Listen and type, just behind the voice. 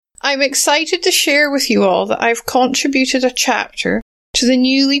I'm excited to share with you all that I've contributed a chapter to the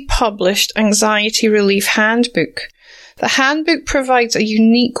newly published Anxiety Relief Handbook. The handbook provides a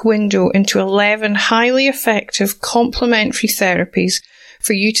unique window into 11 highly effective complementary therapies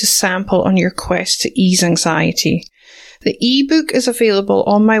for you to sample on your quest to ease anxiety. The ebook is available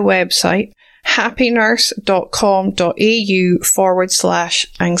on my website,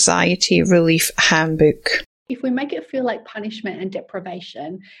 happynurse.com.au/anxiety relief handbook. If we make it feel like punishment and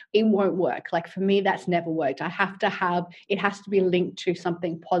deprivation, it won't work. Like for me, that's never worked. It has to be linked to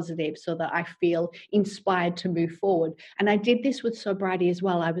something positive so that I feel inspired to move forward. And I did this with sobriety as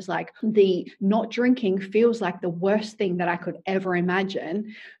well. I was like, the not drinking feels like the worst thing that I could ever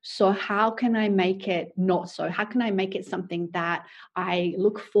imagine. So how can I make it not so? How can I make it something that I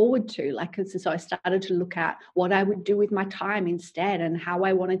look forward to? So I started to look at what I would do with my time instead and how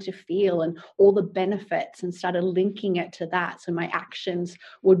I wanted to feel and all the benefits, and started linking it to that so my actions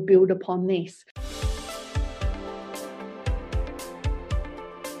would build upon this.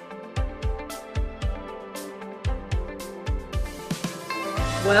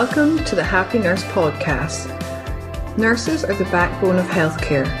 Welcome to the Happy Nurse podcast. Nurses are the backbone of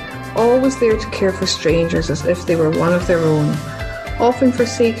healthcare, always there to care for strangers as if they were one of their own, often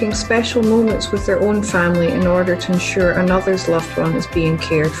forsaking special moments with their own family in order to ensure another's loved one is being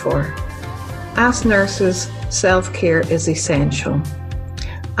cared for. As nurses, self-care is essential.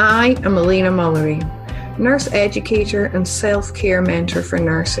 I am Elena Mullery, nurse educator and self-care mentor for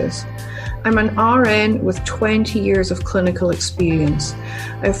nurses. I'm an RN with 20 years of clinical experience.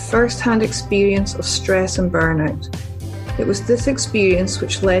 I have first-hand experience of stress and burnout. It was this experience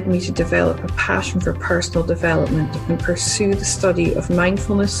which led me to develop a passion for personal development and pursue the study of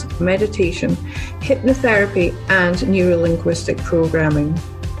mindfulness, meditation, hypnotherapy, and neuro-linguistic programming.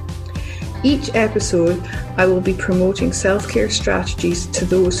 Each episode, I will be promoting self-care strategies to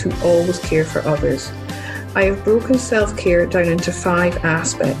those who always care for others. I have broken self-care down into 5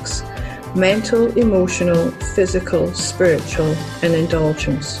 aspects: mental, emotional, physical, spiritual, and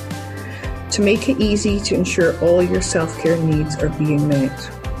indulgence, to make it easy to ensure all your self-care needs are being met.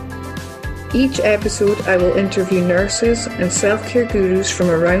 Each episode, I will interview nurses and self-care gurus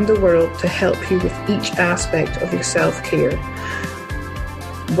from around the world to help you with each aspect of your self-care.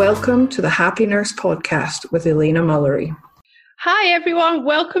 Welcome to the Happy Nurse podcast with Elena Mullery. Hi everyone,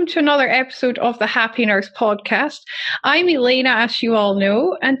 welcome to another episode of the Happy Nurse podcast. I'm Elena, as you all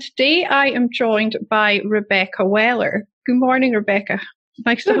know, and today I am joined by Rebecca Weller. Good morning, Rebecca.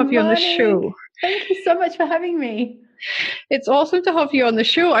 Nice to have you on the show. Thank you so much for having me. It's awesome to have you on the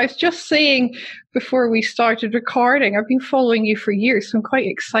show. I was just saying before we started recording, I've been following you for years, so I'm quite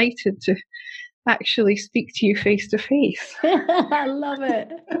excited to actually speak to you face to face. I love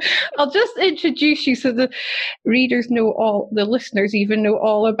it. I'll just introduce you so the listeners even know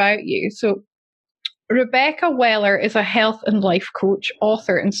all about you. So Rebecca Weller is a health and life coach,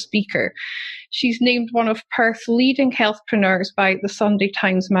 author and speaker. She's named one of Perth's leading healthpreneurs by the Sunday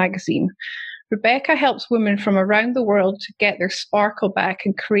Times magazine. Rebecca helps women from around the world to get their sparkle back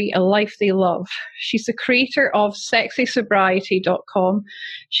and create a life they love. She's the creator of sexysobriety.com.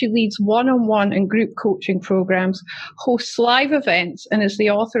 She leads one-on-one and group coaching programs, hosts live events, and is the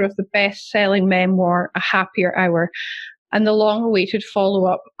author of the best-selling memoir, A Happier Hour, and the long-awaited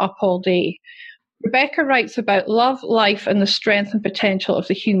follow-up, Up All Day. Rebecca writes about love, life, and the strength and potential of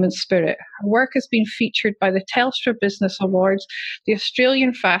the human spirit. Her work has been featured by the Telstra Business Awards, the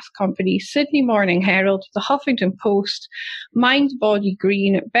Australian Fast Company, Sydney Morning Herald, the Huffington Post, Mind Body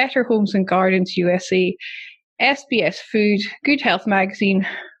Green, Better Homes and Gardens USA, SBS Food, Good Health Magazine,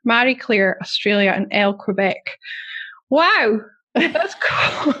 Marie Claire Australia, and Elle Quebec. Wow! That's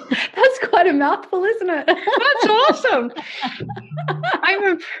cool. That's quite a mouthful, isn't it? That's awesome.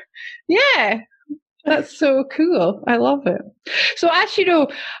 That's so cool. I love it. So as you know,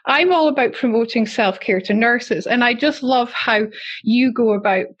 I'm all about promoting self-care to nurses, and I just love how you go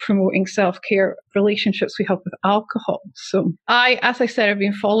about promoting self-care relationships we have with alcohol. So as I said, I've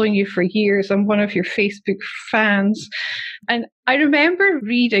been following you for years. I'm one of your Facebook fans. And I remember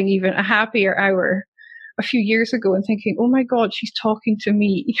reading even A Happier Hour a few years ago and thinking, oh my God, she's talking to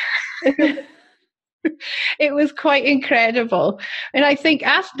me. It was quite incredible. And I think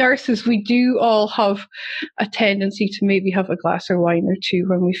as nurses, we do all have a tendency to maybe have a glass of wine or two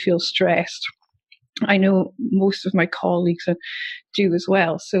when we feel stressed. I know most of my colleagues do as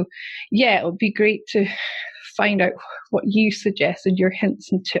well. So yeah, it would be great to find out what you suggest and your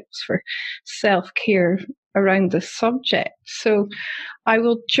hints and tips for self-care around this subject. So I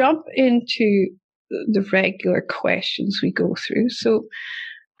will jump into the regular questions we go through. So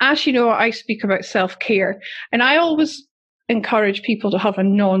as you know, I speak about self-care, and I always encourage people to have a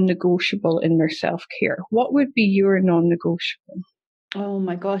non-negotiable in their self-care, what would be your non-negotiable? Oh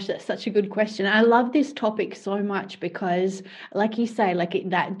my gosh, that's such a good question. I love this topic so much because, like you say,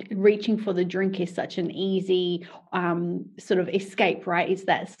 that reaching for the drink is such an easy sort of escape, right? It's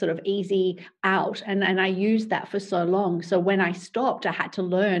that sort of easy out, and I used that for so long. So when I stopped, I had to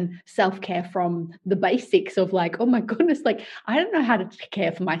learn self-care from the basics of like, oh my goodness, like I don't know how to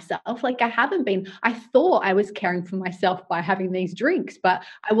care for myself. Like I haven't been. I thought I was caring for myself by having these drinks, but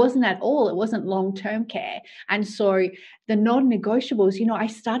I wasn't at all. It wasn't long-term care, and so the non-negotiables, I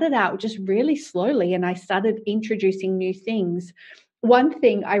started out just really slowly and I started introducing new things. One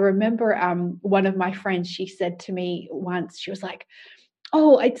thing I remember, one of my friends, she said to me once, she was like,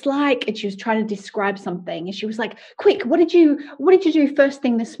 oh, it's like, and she was trying to describe something. And she was like, quick, what did you do first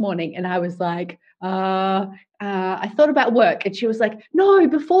thing this morning? And I was like, I thought about work. And she was like, no,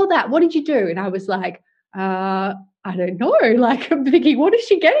 before that, what did you do? And I was like, I don't know. Like, I'm thinking, what is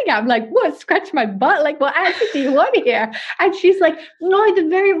she getting at? I'm like, what? Scratch my butt? Like, what answer do you want here? And she's like, no,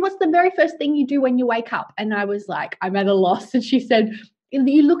 what's the very first thing you do when you wake up? And I was like, I'm at a loss. And she said,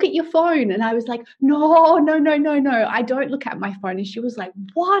 you look at your phone. And I was like, no, I don't look at my phone. And she was like,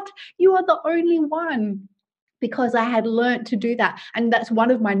 what? You are the only one. Because I had learned to do that. And that's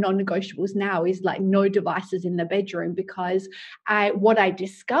one of my non-negotiables now is like no devices in the bedroom, because what I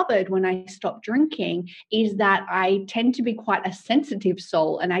discovered when I stopped drinking is that I tend to be quite a sensitive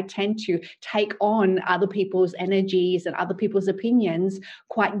soul, and I tend to take on other people's energies and other people's opinions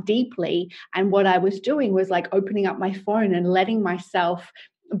quite deeply. And what I was doing was like opening up my phone and letting myself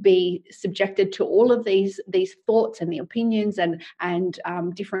be subjected to all of these thoughts and the opinions and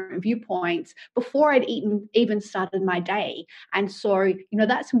different viewpoints before I'd even started my day. And so,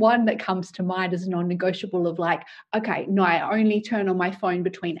 that's one that comes to mind as a non-negotiable of like, okay, no, I only turn on my phone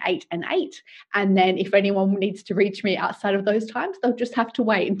between 8 and 8. And then if anyone needs to reach me outside of those times, they'll just have to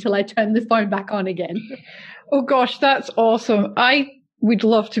wait until I turn the phone back on again. Oh gosh, that's awesome. I would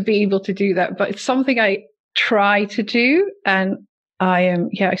love to be able to do that, but it's something I try to do, and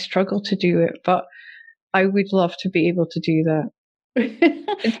I struggle to do it, but I would love to be able to do that.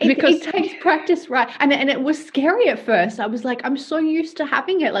 It takes practice, right? And it was scary at first. I was like, I'm so used to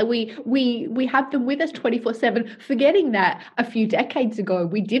having it. Like we have them with us 24/7, forgetting that a few decades ago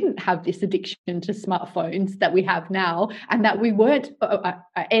we didn't have this addiction to smartphones that we have now, and that we weren't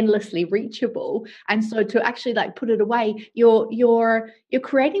endlessly reachable. And so to actually like put it away, you're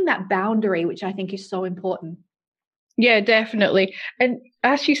creating that boundary, which I think is so important. Yeah, definitely. And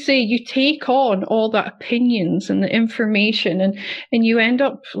as you say, you take on all that opinions and the information, and you end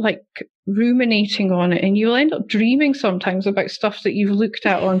up like ruminating on it, and you'll end up dreaming sometimes about stuff that you've looked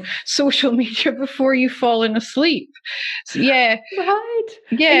at on social media before you've fallen asleep. So, yeah. Right.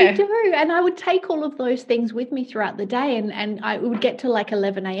 Yeah. You do. And I would take all of those things with me throughout the day, and I would get to like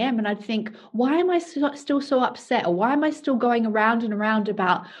 11 a.m. and I'd think, why am I still so upset? Or why am I still going around and around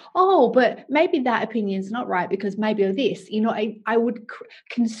about, oh, but maybe that opinion's not right because maybe of this. I would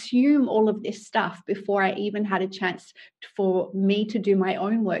consume all of this stuff before I even had a chance for me to do my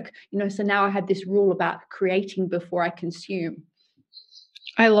own work. So now I have this rule about creating before I consume.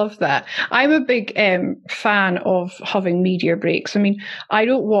 I love that. I'm a big fan of having media breaks. I mean, I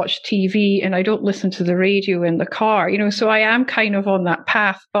don't watch TV and I don't listen to the radio in the car, so I am kind of on that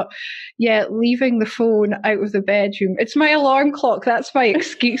path. But yeah, leaving the phone out of the bedroom, it's my alarm clock. That's my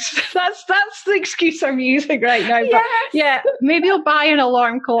excuse. that's the excuse I'm using right now. Yes. But yeah, maybe I'll buy an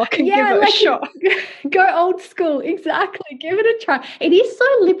alarm clock and give it a shot. Go old school. Exactly. Give it a try. It is so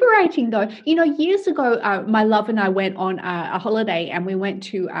liberating though. Years ago, my love and I went on a holiday, and we went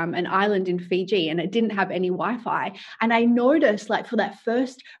to an island in Fiji, and it didn't have any Wi-Fi. And I noticed like for that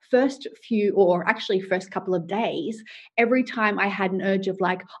first few, or actually first couple of days, every time I had an urge of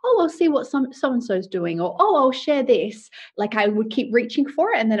like, oh, I'll see what so-and-so's doing, or, oh, I'll share this, like I would keep reaching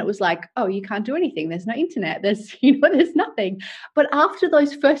for it. And then it was like, oh, you can't do anything. There's no internet. There's nothing. But after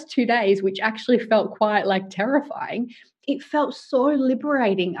those first 2 days, which actually felt quite like terrifying, it felt so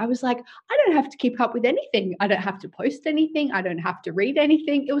liberating. I was like, I don't have to keep up with anything. I don't have to post anything. I don't have to read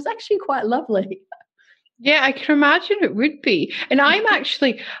anything. It was actually quite lovely. Yeah, I can imagine it would be. And I'm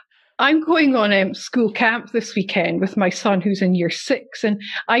going on school camp this weekend with my son who's in year 6, and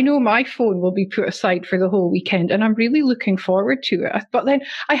I know my phone will be put aside for the whole weekend, and I'm really looking forward to it. But then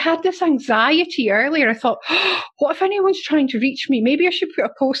I had this anxiety earlier. I thought, what if anyone's trying to reach me? Maybe I should put a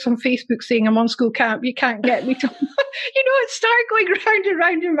post on Facebook saying I'm on school camp. You can't get me to, it started going round and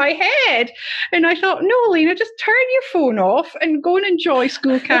round in my head. And I thought, no, Lena, just turn your phone off and go and enjoy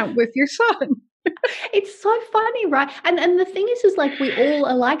school camp with your son. It's so funny, right? And the thing is like we all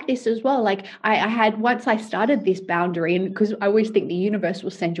are like this as well. Like I had once I started this boundary, and because I always think the universe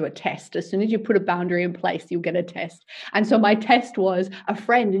will send you a test. As soon as you put a boundary in place, you'll get a test. And so my test was a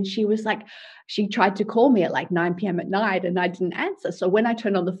friend, and she was like, she tried to call me at like 9 p.m. at night and I didn't answer. So when I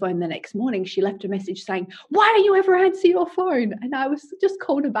turned on the phone the next morning, she left a message saying, "Why don't you ever answer your phone?" And I was just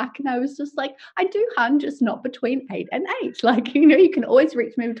called her back and I was just like, "I do, hun, just not between 8 and 8. Like, you can always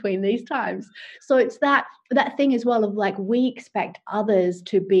reach me between these times." So it's that thing as well of like we expect others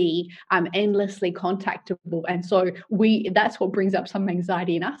to be endlessly contactable, and so that's what brings up some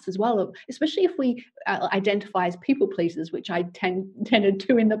anxiety in us as well, especially if we identify as people pleasers, which I tended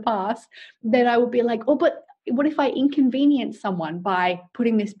to in the past. Then I would be like, oh, but what if I inconvenience someone by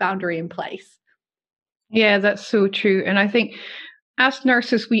putting this boundary in place? Yeah, that's so true. And I think as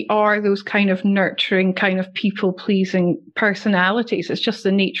nurses, we are those kind of nurturing, kind of people-pleasing personalities. It's just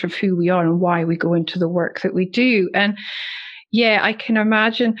the nature of who we are and why we go into the work that we do. And yeah, I can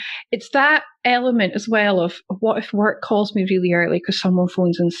imagine it's that element as well of what if work calls me really early because someone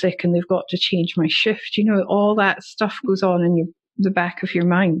phones in sick and they've got to change my shift. All that stuff goes on in the back of your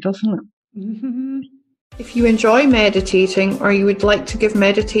mind, doesn't it? Mm-hmm. If you enjoy meditating or you would like to give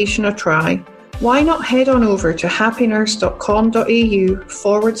meditation a try, why not head on over to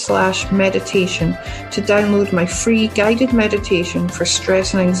happynurse.com.au/meditation to download my free guided meditation for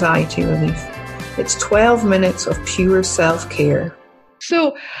stress and anxiety relief. It's 12 minutes of pure self-care.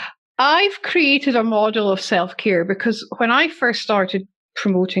 So I've created a model of self-care because when I first started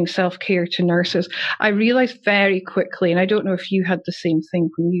promoting self-care to nurses, I realized very quickly, and I don't know if you had the same thing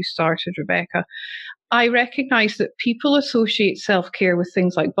when you started, Rebecca, I recognized that people associate self-care with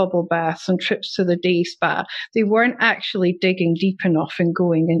things like bubble baths and trips to the day spa. They weren't actually digging deep enough and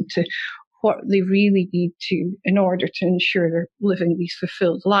going into what they really need to in order to ensure they're living these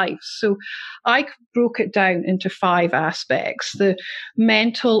fulfilled lives. So I broke it down into 5 aspects: the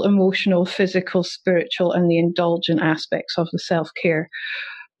mental, emotional, physical, spiritual, and the indulgent aspects of the self-care.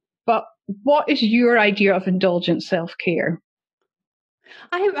 But what is your idea of indulgent self-care?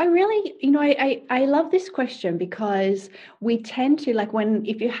 I really, I love this question because we tend to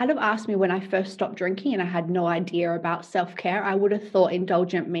if you had have asked me when I first stopped drinking and I had no idea about self-care, I would have thought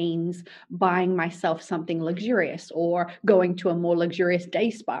indulgent means buying myself something luxurious or going to a more luxurious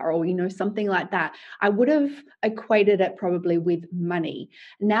day spa or, something like that. I would have equated it probably with money.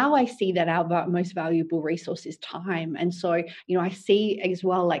 Now I see that our most valuable resource is time. And so, I see as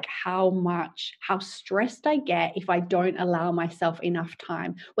well, how stressed I get if I don't allow myself enough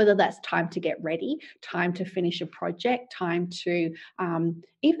time, whether that's time to get ready, time to finish a project, time to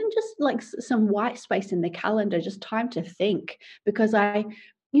even just some white space in the calendar, just time to think. Because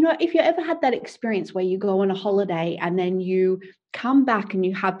if you ever had that experience where you go on a holiday and then you come back and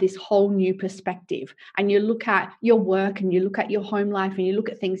you have this whole new perspective and you look at your work and you look at your home life and you look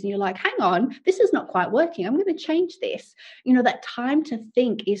at things and you're like, hang on, this is not quite working. I'm going to change this. That time to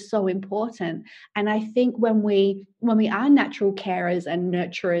think is so important. And I think when we are natural carers and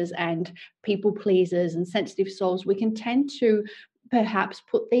nurturers and people pleasers and sensitive souls, we can tend to perhaps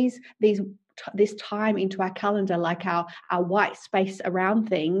put this time into our calendar, like our white space around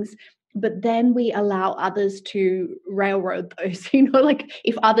things, but then we allow others to railroad those.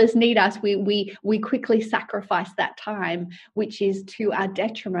 If others need us, we quickly sacrifice that time, which is to our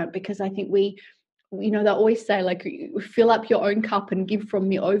detriment, because I think they always say, fill up your own cup and give from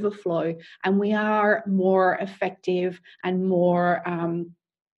the overflow. And we are more effective and more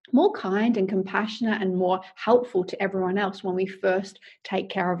kind and compassionate and more helpful to everyone else when we first take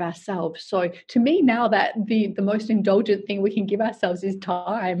care of ourselves. So to me now, that the most indulgent thing we can give ourselves is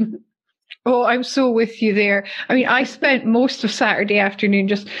time. Oh, I'm so with you there. I mean, I spent most of Saturday afternoon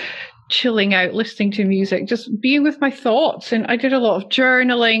just chilling out, listening to music, just being with my thoughts. And I did a lot of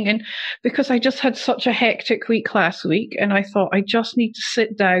journaling, and because I just had such a hectic week last week, and I thought I just need to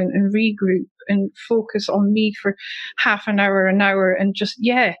sit down and regroup and focus on me for half an hour, and just,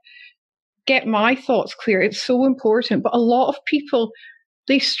 get my thoughts clear. It's so important. But a lot of people,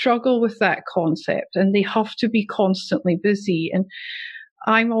 they struggle with that concept and they have to be constantly busy. And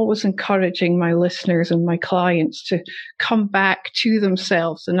I'm always encouraging my listeners and my clients to come back to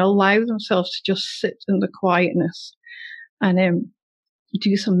themselves and allow themselves to just sit in the quietness and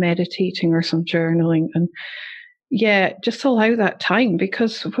do some meditating or some journaling. And just allow that time,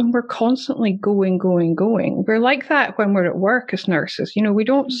 because when we're constantly going, we're like that when we're at work as nurses. We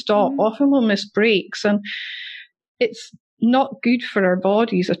don't stop. Often we'll miss breaks, and it's not good for our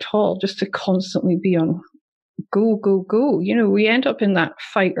bodies at all just to constantly be on go. We end up in that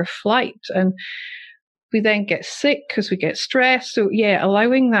fight or flight, and we then get sick because we get stressed. So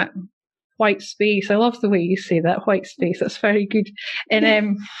allowing that white space. I love the way you say that, white space. That's very good.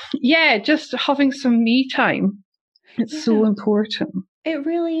 And just having some me time. It's so important. It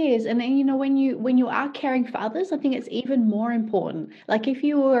really is. And you know, when you are caring for others, I think it's even more important. Like if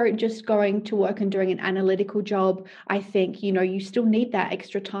you were just going to work and doing an analytical job, I think, you know, you still need that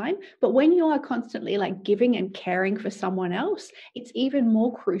extra time. But when you are constantly like giving and caring for someone else, it's even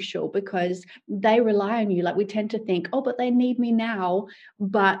more crucial because they rely on you. Like we tend to think, oh, but they need me now,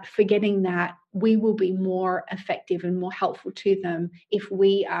 but forgetting that we will be more effective and more helpful to them if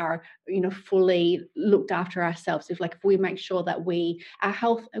we are, you know, fully looked after ourselves. If we make sure that our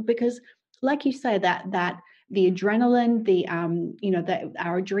health, because like you say, that the adrenaline, that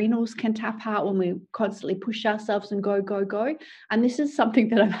our adrenals can tap out when we constantly push ourselves and go. And this is something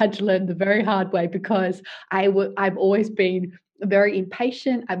that I've had to learn the very hard way because I've always been very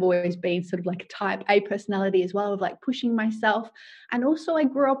impatient. I've always been sort of like a type A personality as well, of like pushing myself. And also I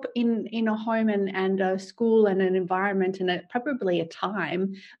grew up in a home and a school and an environment and probably a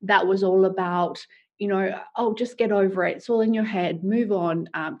time that was all about, you know, oh, just get over it. It's all in your head. Move on,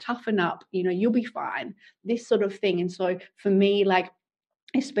 toughen up, you know, you'll be fine, this sort of thing. And so for me, like,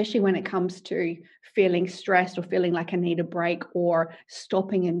 especially when it comes to feeling stressed or feeling like I need a break or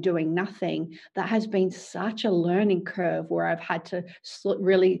stopping and doing nothing, that has been such a learning curve where I've had to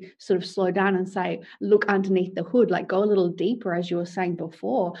really sort of slow down and say, look underneath the hood, like go a little deeper, as you were saying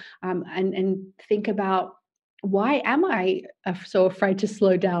before, and think about, why am I so afraid to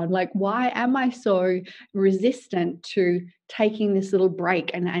slow down? Like, why am I so resistant to taking this little break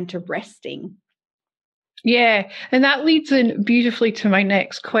and to resting? Yeah, and that leads in beautifully to my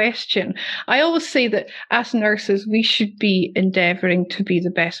next question. I always say that as nurses, we should be endeavouring to be the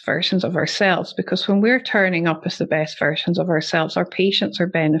best versions of ourselves, because when we're turning up as the best versions of ourselves, our patients are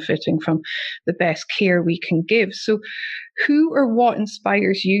benefiting from the best care we can give. So who or what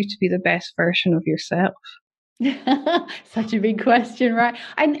inspires you to be the best version of yourself? Such a big question, right?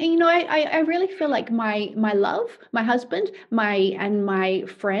 And you know, I really feel like my love, my husband, my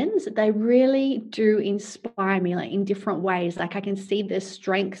friends, they really do inspire me, like in different ways. Like I can see the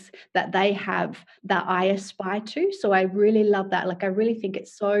strengths that they have that I aspire to. So I really love that. Like I really think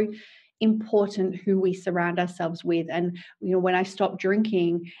it's so important who we surround ourselves with. And you know, when I stopped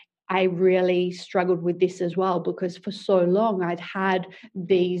drinking, I really struggled with this as well, because for so long I'd had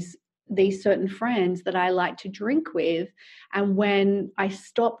these certain friends that I like to drink with. And when I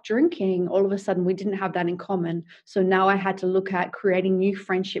stopped drinking, all of a sudden we didn't have that in common. So now I had to look at creating new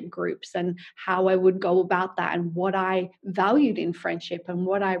friendship groups and how I would go about that and what I valued in friendship and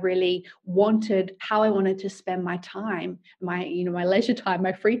what I really wanted, how I wanted to spend my time, my leisure time,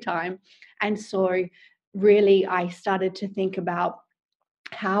 my free time. And so really I started to think about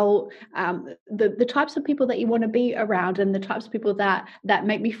how the types of people that you want to be around and the types of people that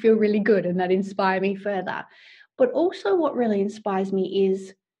make me feel really good and that inspire me further. But also what really inspires me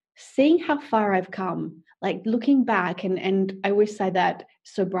is seeing how far I've come, like looking back. And I always say that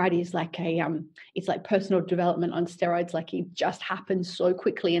sobriety is like it's like personal development on steroids. Like it just happens so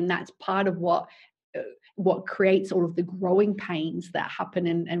quickly, and that's part of what creates all of the growing pains that happen,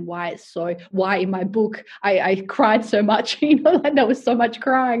 and why in my book I cried so much, you know, like there was so much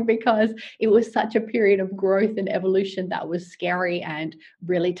crying, because it was such a period of growth and evolution that was scary and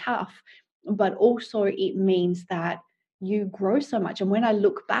really tough. But also it means that you grow so much. And when I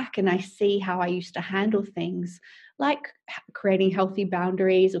look back and I see how I used to handle things, like creating healthy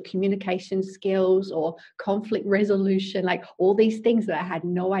boundaries or communication skills or conflict resolution, like all these things that I had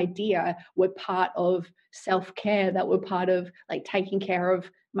no idea were part of self-care, that were part of like taking care of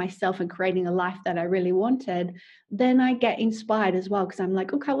myself and creating a life that I really wanted, then I get inspired as well, because I'm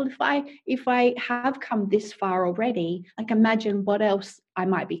like, okay, well, if I have come this far already, like imagine what else I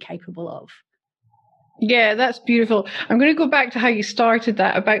might be capable of. Yeah, that's beautiful. I'm going to go back to how you started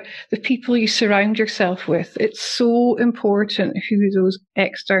that, about the people you surround yourself with. It's so important who those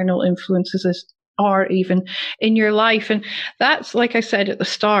external influences are even in your life. And that's, like I said at the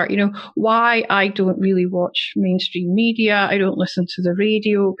start, you know, why I don't really watch mainstream media. I don't listen to the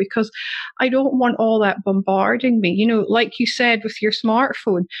radio, because I don't want all that bombarding me. You know, like you said with your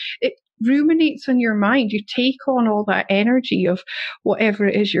smartphone, it ruminates in your mind. You take on all that energy of whatever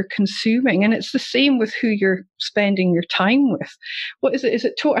it is you're consuming. And it's the same with who you're spending your time with. What is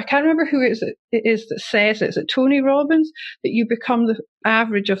it? I can't remember who it is that says it. Is it Tony Robbins? That you become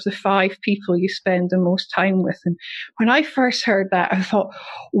average of the 5 people you spend the most time with. And when I first heard that, I thought,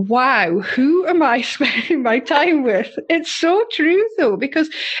 wow, who am I spending my time with? It's so true though, because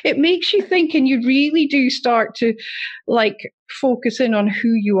it makes you think, and you really do start to like focus in on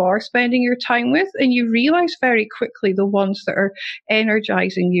who you are spending your time with, and you realize very quickly the ones that are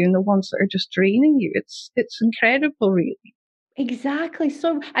energizing you and the ones that are just draining you. It's incredible, really. Exactly.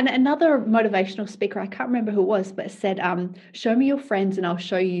 So, and another motivational speaker, I can't remember who it was, but said, show me your friends and I'll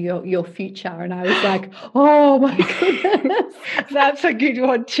show you your future. And I was like, oh my goodness. That's a good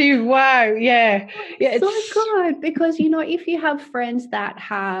one too. Wow. Yeah. Yeah. It's so good, because, you know, if you have friends that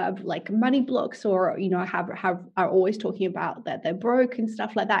have like money blocks, or, you know, are always talking about that they're broke and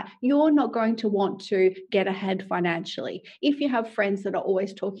stuff like that, you're not going to want to get ahead financially. If you have friends that are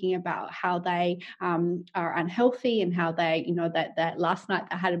always talking about how they are unhealthy and how they, you know, that last night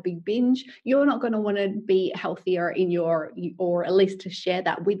they had a big binge, you're not going to want to be healthier in or at least to share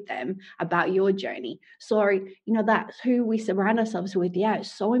that with them about your journey. So, you know, that's who we surround ourselves with. Yeah, it's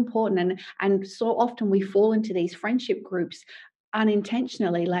so important. And so often we fall into these friendship groups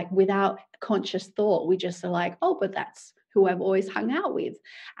unintentionally, like without conscious thought. We just are like, oh, but that's who I've always hung out with.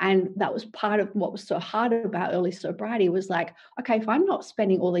 And that was part of what was so hard about early sobriety, was like, okay, if I'm not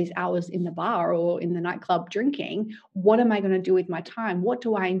spending all these hours in the bar or in the nightclub drinking, what am I going to do with my time? What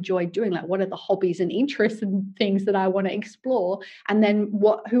do I enjoy doing? Like, what are the hobbies and interests and things that I want to explore? And then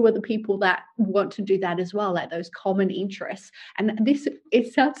who are the people that want to do that as well, like those common interests? And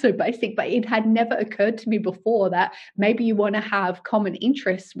it sounds so basic, but it had never occurred to me before that maybe you want to have common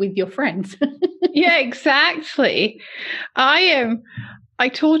interests with your friends. Yeah, exactly. I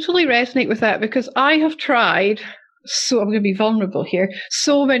totally resonate with that, because I have tried, so I'm going to be vulnerable here,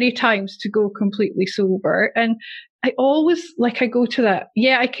 so many times to go completely sober. And I always, like, I go to that,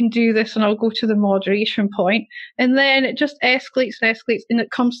 yeah, I can do this, and I'll go to the moderation point, and then it just escalates and escalates, and it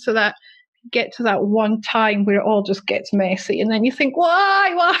comes to that, get to that one time where it all just gets messy, and then you think,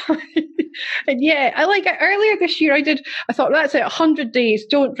 why? And yeah, earlier this year I thought, that's it, 100 days,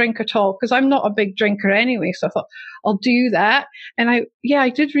 don't drink at all, because I'm not a big drinker anyway. So I thought, I'll do that. And I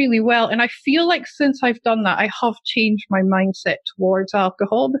did really well. And I feel like since I've done that, I have changed my mindset towards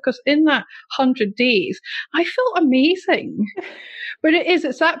alcohol, because in that 100 days, I felt amazing. But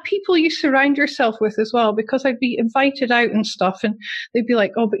it's that people you surround yourself with as well, because I'd be invited out and stuff, and they'd be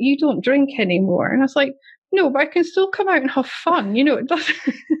like, oh, but you don't drink anymore. And I was like, no, but I can still come out and have fun. You know, it doesn't.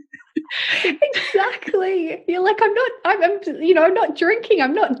 Exactly. You're like, I'm not drinking.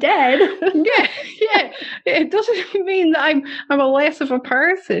 I'm not dead. Yeah. It doesn't mean that I'm a less of a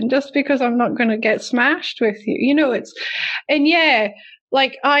person just because I'm not going to get smashed with you. You know,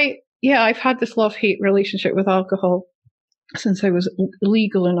 I've had this love-hate relationship with alcohol since I was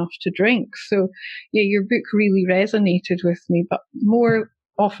legal enough to drink. So yeah, your book really resonated with me, but more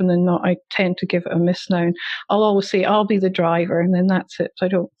often than not, I tend to give it a miss now. And I'll always say, I'll be the driver, and then that's it.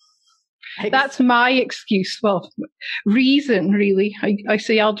 That's my excuse. Well, reason, really. I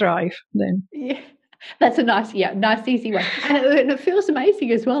say I'll drive then. Yeah. That's a nice, easy way. And it feels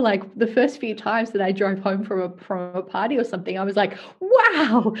amazing as well. Like the first few times that I drove home from a party or something, I was like,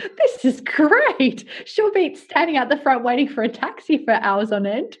 wow, this is great. Sure beats standing out the front waiting for a taxi for hours on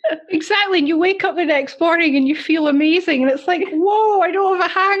end. Exactly. And you wake up the next morning and you feel amazing. And it's like, whoa, I don't have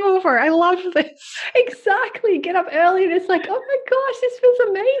a hangover. I love this. Exactly. Get up early and it's like, oh my gosh, this feels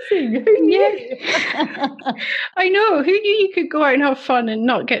amazing. Who knew? Yeah. I know. Who knew you could go out and have fun and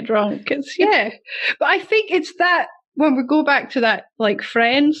not get drunk? But I think it's that, when we go back to that like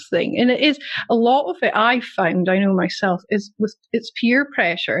friends thing, and it is a lot of it, I found, I know myself, it's peer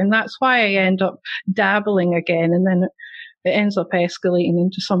pressure, and that's why I end up dabbling again, and then it ends up escalating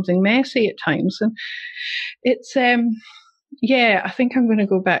into something messy at times. And it's I think I'm going to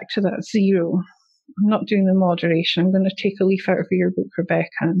go back to that 0. I'm not doing the moderation. I'm going to take a leaf out of your book, Rebecca.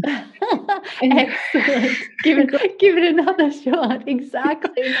 Excellent. Give it another shot.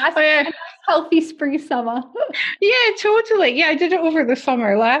 Exactly. Nice, healthy spring summer. Yeah, totally. Yeah, I did it over the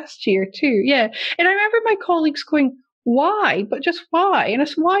summer last year too. Yeah. And I remember my colleagues going, why? But just why? And I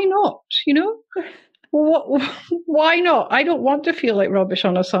said, why not? You know? Why not? I don't want to feel like rubbish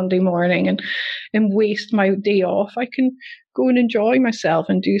on a Sunday morning and waste my day off. I can go and enjoy myself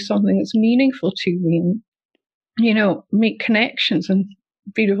and do something that's meaningful to me, and, you know, make connections and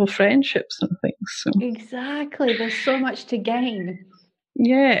beautiful friendships and things. So. Exactly. There's so much to gain.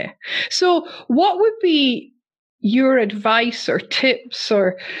 Yeah. So what would be your advice or tips,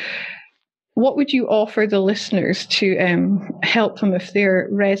 or what would you offer the listeners to help them if they're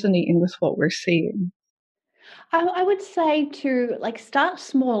resonating with what we're saying? I would say to like start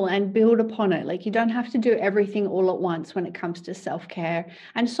small and build upon it. Like you don't have to do everything all at once when it comes to self-care.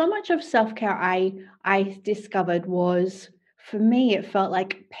 And so much of self-care I discovered was, for me, it felt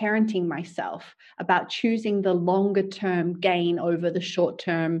like parenting myself, about choosing the longer term gain over the short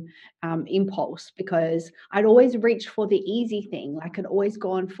term impulse, because I'd always reach for the easy thing. Like I'd always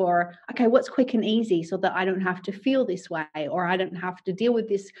gone for, okay, what's quick and easy so that I don't have to feel this way, or I don't have to deal with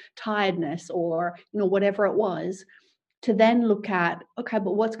this tiredness, or, whatever it was, to then look at, okay,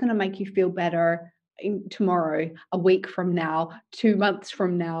 but what's going to make you feel better tomorrow, a week from now, 2 months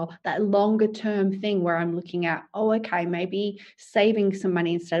from now, that longer term thing where I'm looking at, oh, okay, maybe saving some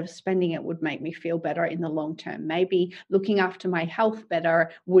money instead of spending it would make me feel better in the long term. Maybe looking after my health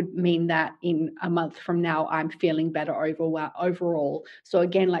better would mean that in a month from now, I'm feeling better overall. So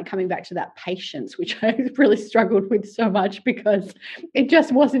again, like coming back to that patience, which I really struggled with so much because it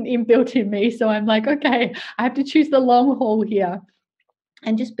just wasn't inbuilt in me. So I'm like, okay, I have to choose the long haul here.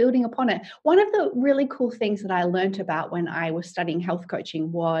 And just building upon it. One of the really cool things that I learned about when I was studying health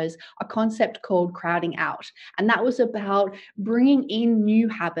coaching was a concept called crowding out. And that was about bringing in new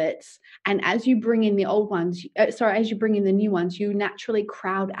habits. And as you bring in the old ones, as you bring in the new ones, you naturally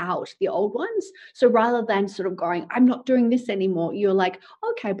crowd out the old ones. So rather than sort of going, I'm not doing this anymore, you're like,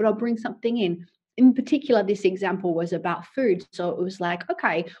 okay, but I'll bring something in. In particular, this example was about food. So it was like,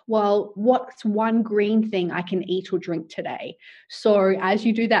 okay, well, what's one green thing I can eat or drink today? So as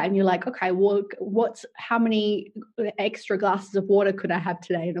you do that and you're like, okay, well, how many extra glasses of water could I have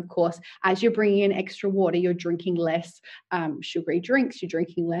today? And of course, as you're bringing in extra water, you're drinking less sugary drinks, you're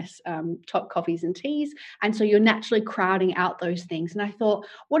drinking less top coffees and teas. And so you're naturally crowding out those things. And I thought,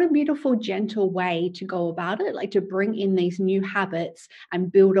 what a beautiful, gentle way to go about it, like to bring in these new habits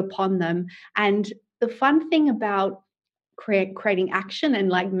and build upon them. And the fun thing about creating action and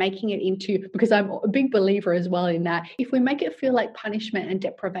like making it into, because I'm a big believer as well in that, if we make it feel like punishment and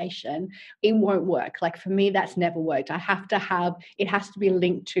deprivation, it won't work. Like for me, that's never worked. It has to be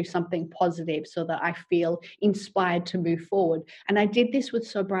linked to something positive so that I feel inspired to move forward. And I did this with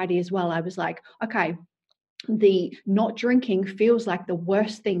sobriety as well. I was like, okay, the not drinking feels like the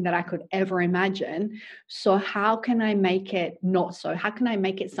worst thing that I could ever imagine. So how can I make it not so? How can I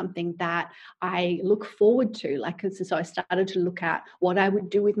make it something that I look forward to? So I started to look at what I would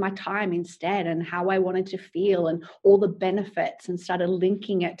do with my time instead and how I wanted to feel and all the benefits, and started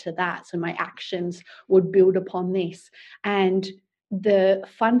linking it to that. So my actions would build upon this. And the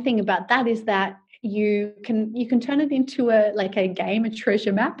fun thing about that is that you can turn it into a game, a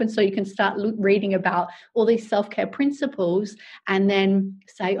treasure map. And so you can start reading about all these self-care principles and then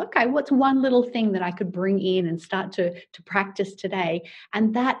say, okay, what's one little thing that I could bring in and start to practice today?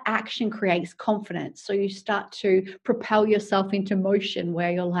 And that action creates confidence. So you start to propel yourself into motion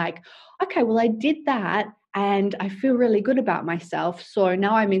where you're like, okay, well, I did that and I feel really good about myself. So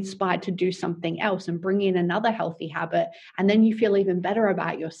now I'm inspired to do something else and bring in another healthy habit. And then you feel even better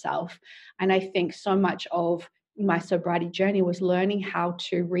about yourself. And I think so much of my sobriety journey was learning how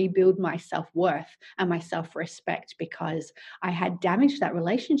to rebuild my self-worth and my self-respect, because I had damaged that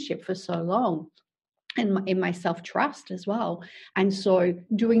relationship for so long, and in my self-trust as well. And so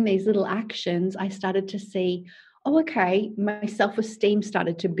doing these little actions, I started to see, oh, okay, my self-esteem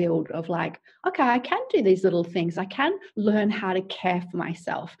started to build of like, okay, I can do these little things. I can learn how to care for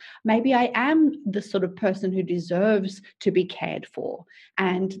myself. Maybe I am the sort of person who deserves to be cared for.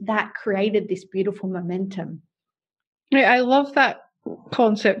 And that created this beautiful momentum. I love that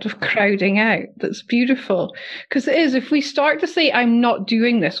concept of crowding out. That's beautiful. Because it is, if we start to say, I'm not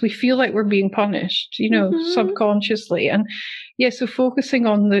doing this, we feel like we're being punished, subconsciously. And so focusing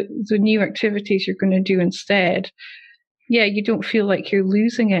on the new activities you're going to do instead, you don't feel like you're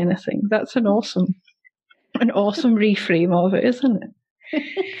losing anything. That's an awesome reframe of it, isn't it?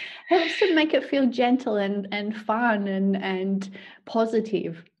 Helps to make it feel gentle and fun and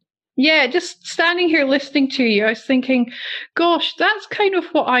positive. Yeah, just standing here listening to you, I was thinking, gosh, that's kind of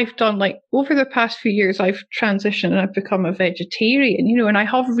what I've done. Like over the past few years, I've transitioned and I've become a vegetarian, and I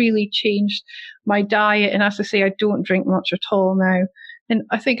have really changed my diet. And as I say, I don't drink much at all now. And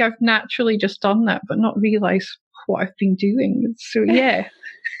I think I've naturally just done that, but not realized what I've been doing. So yeah.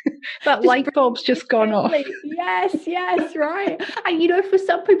 That light bulb's just gone off. Yes, right. And for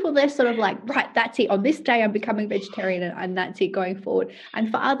some people, they're sort of like, right, that's it. On this day, I'm becoming vegetarian and that's it going forward. And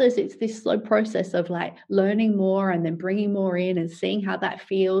for others, it's this slow process of like learning more and then bringing more in and seeing how that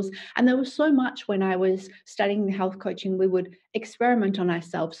feels. And there was so much when I was studying the health coaching, we would experiment on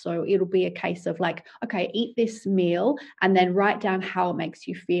ourselves. So it'll be a case of like, okay, eat this meal and then write down how it makes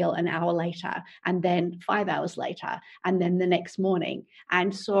you feel an hour later, and then 5 hours later, and then the next morning.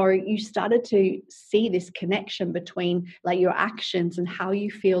 And so so you started to see this connection between like your actions and how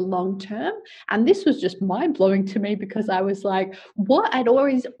you feel long term. And this was just mind blowing to me, because I was like, what? I'd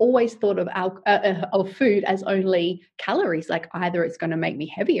always thought of food as only calories. Like either it's going to make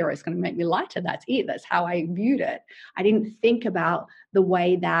me heavier or it's going to make me lighter. That's it. That's how I viewed it. I didn't think about the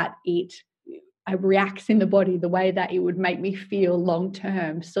way that it reacts in the body, the way that it would make me feel long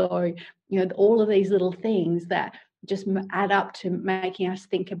term. So, all of these little things that just add up to making us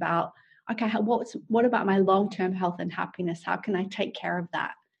think about, okay, what about my long-term health and happiness? How can I take care of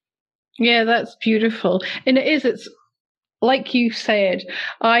that? Yeah, that's beautiful. And it's like you said,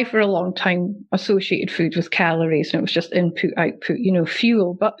 I for a long time associated food with calories, and it was just input, output,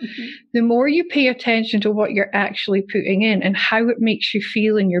 fuel. But the more you pay attention to what you're actually putting in and how it makes you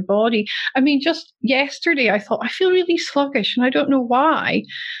feel in your body. I mean, just yesterday I thought I feel really sluggish and I don't know why.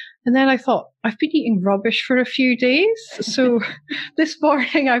 And then I thought, I've been eating rubbish for a few days. So this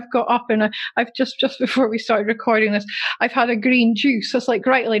morning I've got up and I've just before we started recording this, I've had a green juice. So it's like,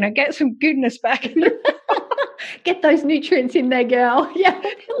 right, Lena, get some goodness back in your Get those nutrients in there, girl. Yeah,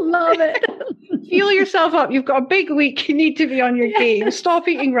 love it. Fuel yourself up. You've got a big week. You need to be on your game. Stop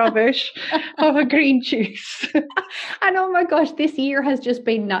eating rubbish. Have a green juice. And oh my gosh, this year has just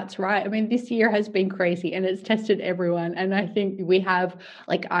been nuts, right? I mean, this year has been crazy and it's tested everyone. And I think we have,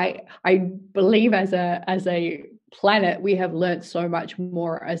 like, I believe as a planet, we have learned so much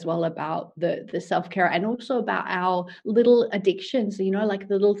more as well about the self-care, and also about our little addictions, like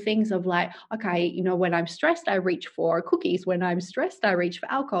the little things of like, okay, when I'm stressed, I reach for cookies. When I'm stressed, I reach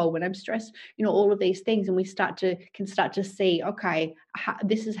for alcohol. When I'm stressed, all of these things. And we can start to see, okay,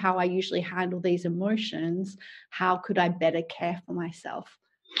 this is how I usually handle these emotions. How could I better care for myself?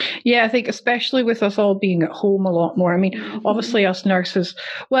 Yeah, I think especially with us all being at home a lot more. I mean, obviously us nurses,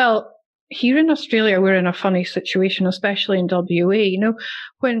 well, here in Australia, we're in a funny situation, especially in WA.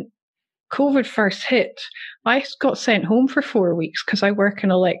 When COVID first hit, I got sent home for 4 weeks because I work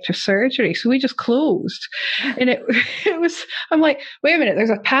in elective surgery. So we just closed. And it was, I'm like, wait a minute, there's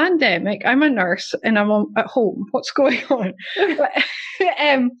a pandemic. I'm a nurse and I'm at home. What's going on?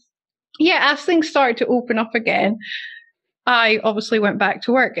 As things started to open up again, I obviously went back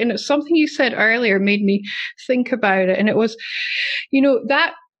to work. And it's something you said earlier made me think about it. And it was,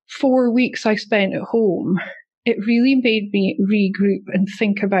 that 4 weeks I spent at home, it really made me regroup and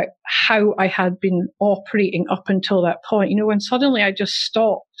think about how I had been operating up until that point. When suddenly I just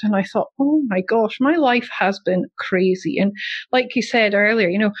stopped and I thought, oh my gosh, my life has been crazy. And like you said earlier,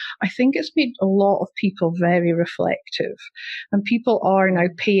 I think it's made a lot of people very reflective, and people are now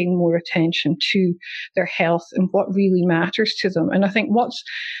paying more attention to their health and what really matters to them. And I think what's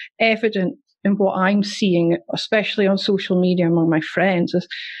evident in what I'm seeing, especially on social media among my friends, is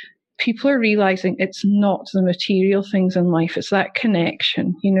people are realizing it's not the material things in life, it's that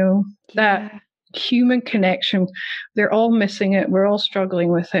connection, that human connection. They're all missing it. We're all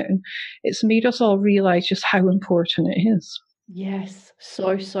struggling with it. And it's made us all realize just how important it is. Yes,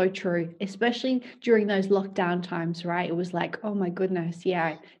 so true, especially during those lockdown times, right? It was like, oh my goodness,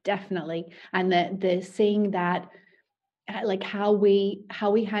 yeah, definitely. And the seeing that, like how we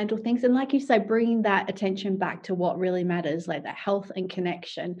handle things, and like you say, bringing that attention back to what really matters, like that health and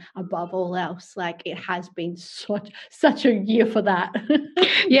connection above all else. Like it has been such a year for that.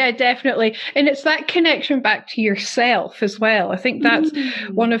 Yeah, definitely. And it's that connection back to yourself as well. I think that's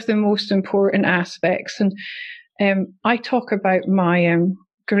one of the most important aspects. And I talk about my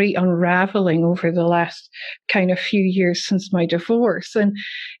great unraveling over the last kind of few years since my divorce. And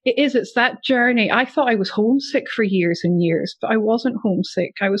it's that journey. I thought I was homesick for years and years, but I wasn't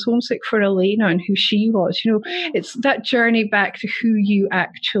homesick. I was homesick for Elena and who she was. It's that journey back to who you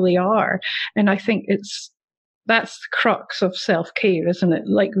actually are. And I think that's the crux of self-care, isn't it?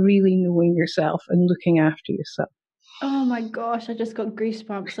 Like really knowing yourself and looking after yourself. Oh my gosh, I just got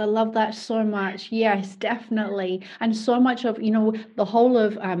goosebumps. I love that so much. Yes, definitely. And so much of, the whole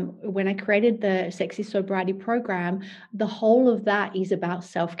of when I created the Sexy Sobriety program, the whole of that is about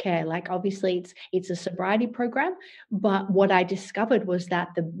self-care. Like obviously it's a sobriety program, but what I discovered was that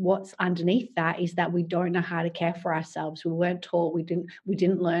what's underneath that is that we don't know how to care for ourselves. We weren't taught, we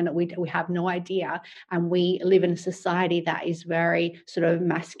didn't learn it, we have no idea. And we live in a society that is very sort of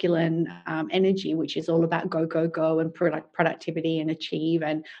masculine energy, which is all about go, go, go, and productivity and achieve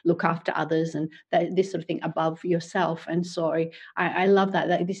and look after others and this sort of thing above yourself. And so I love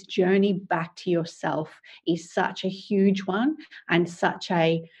that this journey back to yourself is such a huge one and such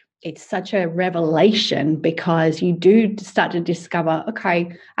a it's such a revelation, because you do start to discover,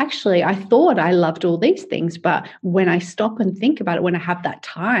 okay, actually, I thought I loved all these things, but when I stop and think about it, when I have that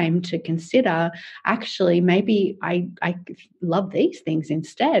time to consider, actually, maybe I love these things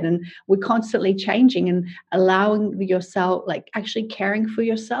instead. And we're constantly changing and allowing yourself, like actually caring for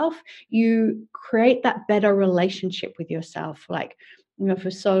yourself, you create that better relationship with yourself. Like,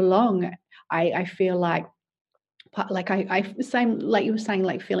 for so long, I feel like I same like you were saying,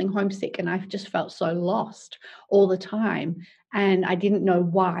 like feeling homesick, and I've just felt so lost all the time, and I didn't know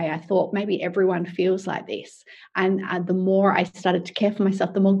why. I thought maybe everyone feels like this, and the more I started to care for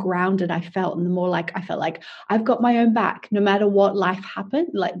myself, the more grounded I felt, and the more like I felt like I've got my own back. No matter what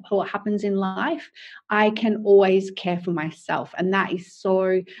what happens in life, I can always care for myself, and that is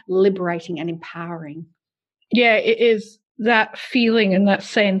so liberating and empowering. Yeah, it is. That feeling and that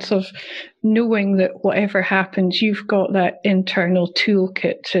sense of knowing that whatever happens, you've got that internal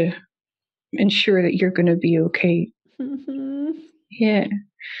toolkit to ensure that you're going to be okay. Mm-hmm. Yeah.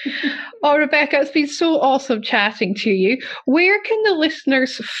 Oh, Rebecca, it's been so awesome chatting to you. Where can the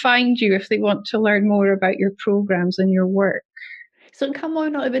listeners find you if they want to learn more about your programs and your work? So come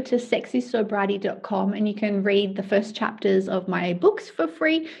on over to sexysobriety.com and you can read the first chapters of my books for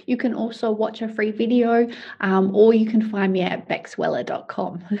free. You can also watch a free video, or you can find me at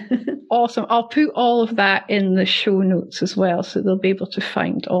becksweller.com. Awesome. I'll put all of that in the show notes as well, so they'll be able to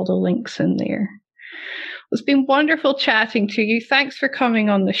find all the links in there. It's been wonderful chatting to you. Thanks for coming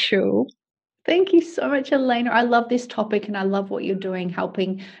on the show. Thank you so much, Elena. I love this topic and I love what you're doing,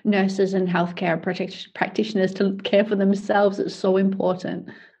 helping nurses and healthcare practitioners to care for themselves. It's so important.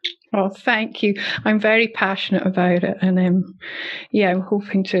 Oh, thank you. I'm very passionate about it. And I'm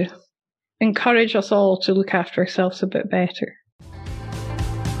hoping to encourage us all to look after ourselves a bit better.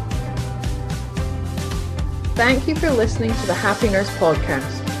 Thank you for listening to the Happy Nurse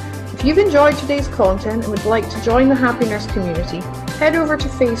Podcast. If you've enjoyed today's content and would like to join the Happy Nurse community, head over to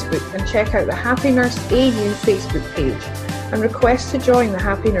Facebook and check out the Happy Nurse AU Facebook page and request to join the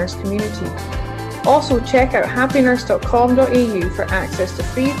Happy Nurse community. Also, check out happynurse.com.au for access to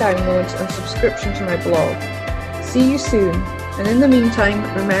free downloads and subscription to my blog. See you soon, and in the meantime,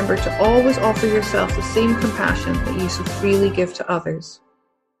 remember to always offer yourself the same compassion that you so freely give to others.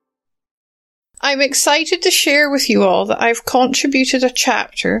 I'm excited to share with you all that I've contributed a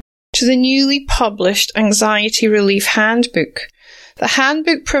chapter to the newly published Anxiety Relief Handbook. The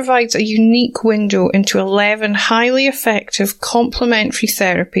handbook provides a unique window into 11 highly effective complementary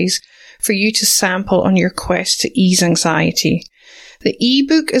therapies for you to sample on your quest to ease anxiety. The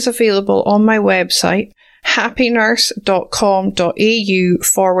ebook is available on my website,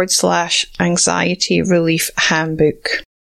 happynurse.com.au/anxiety relief handbook.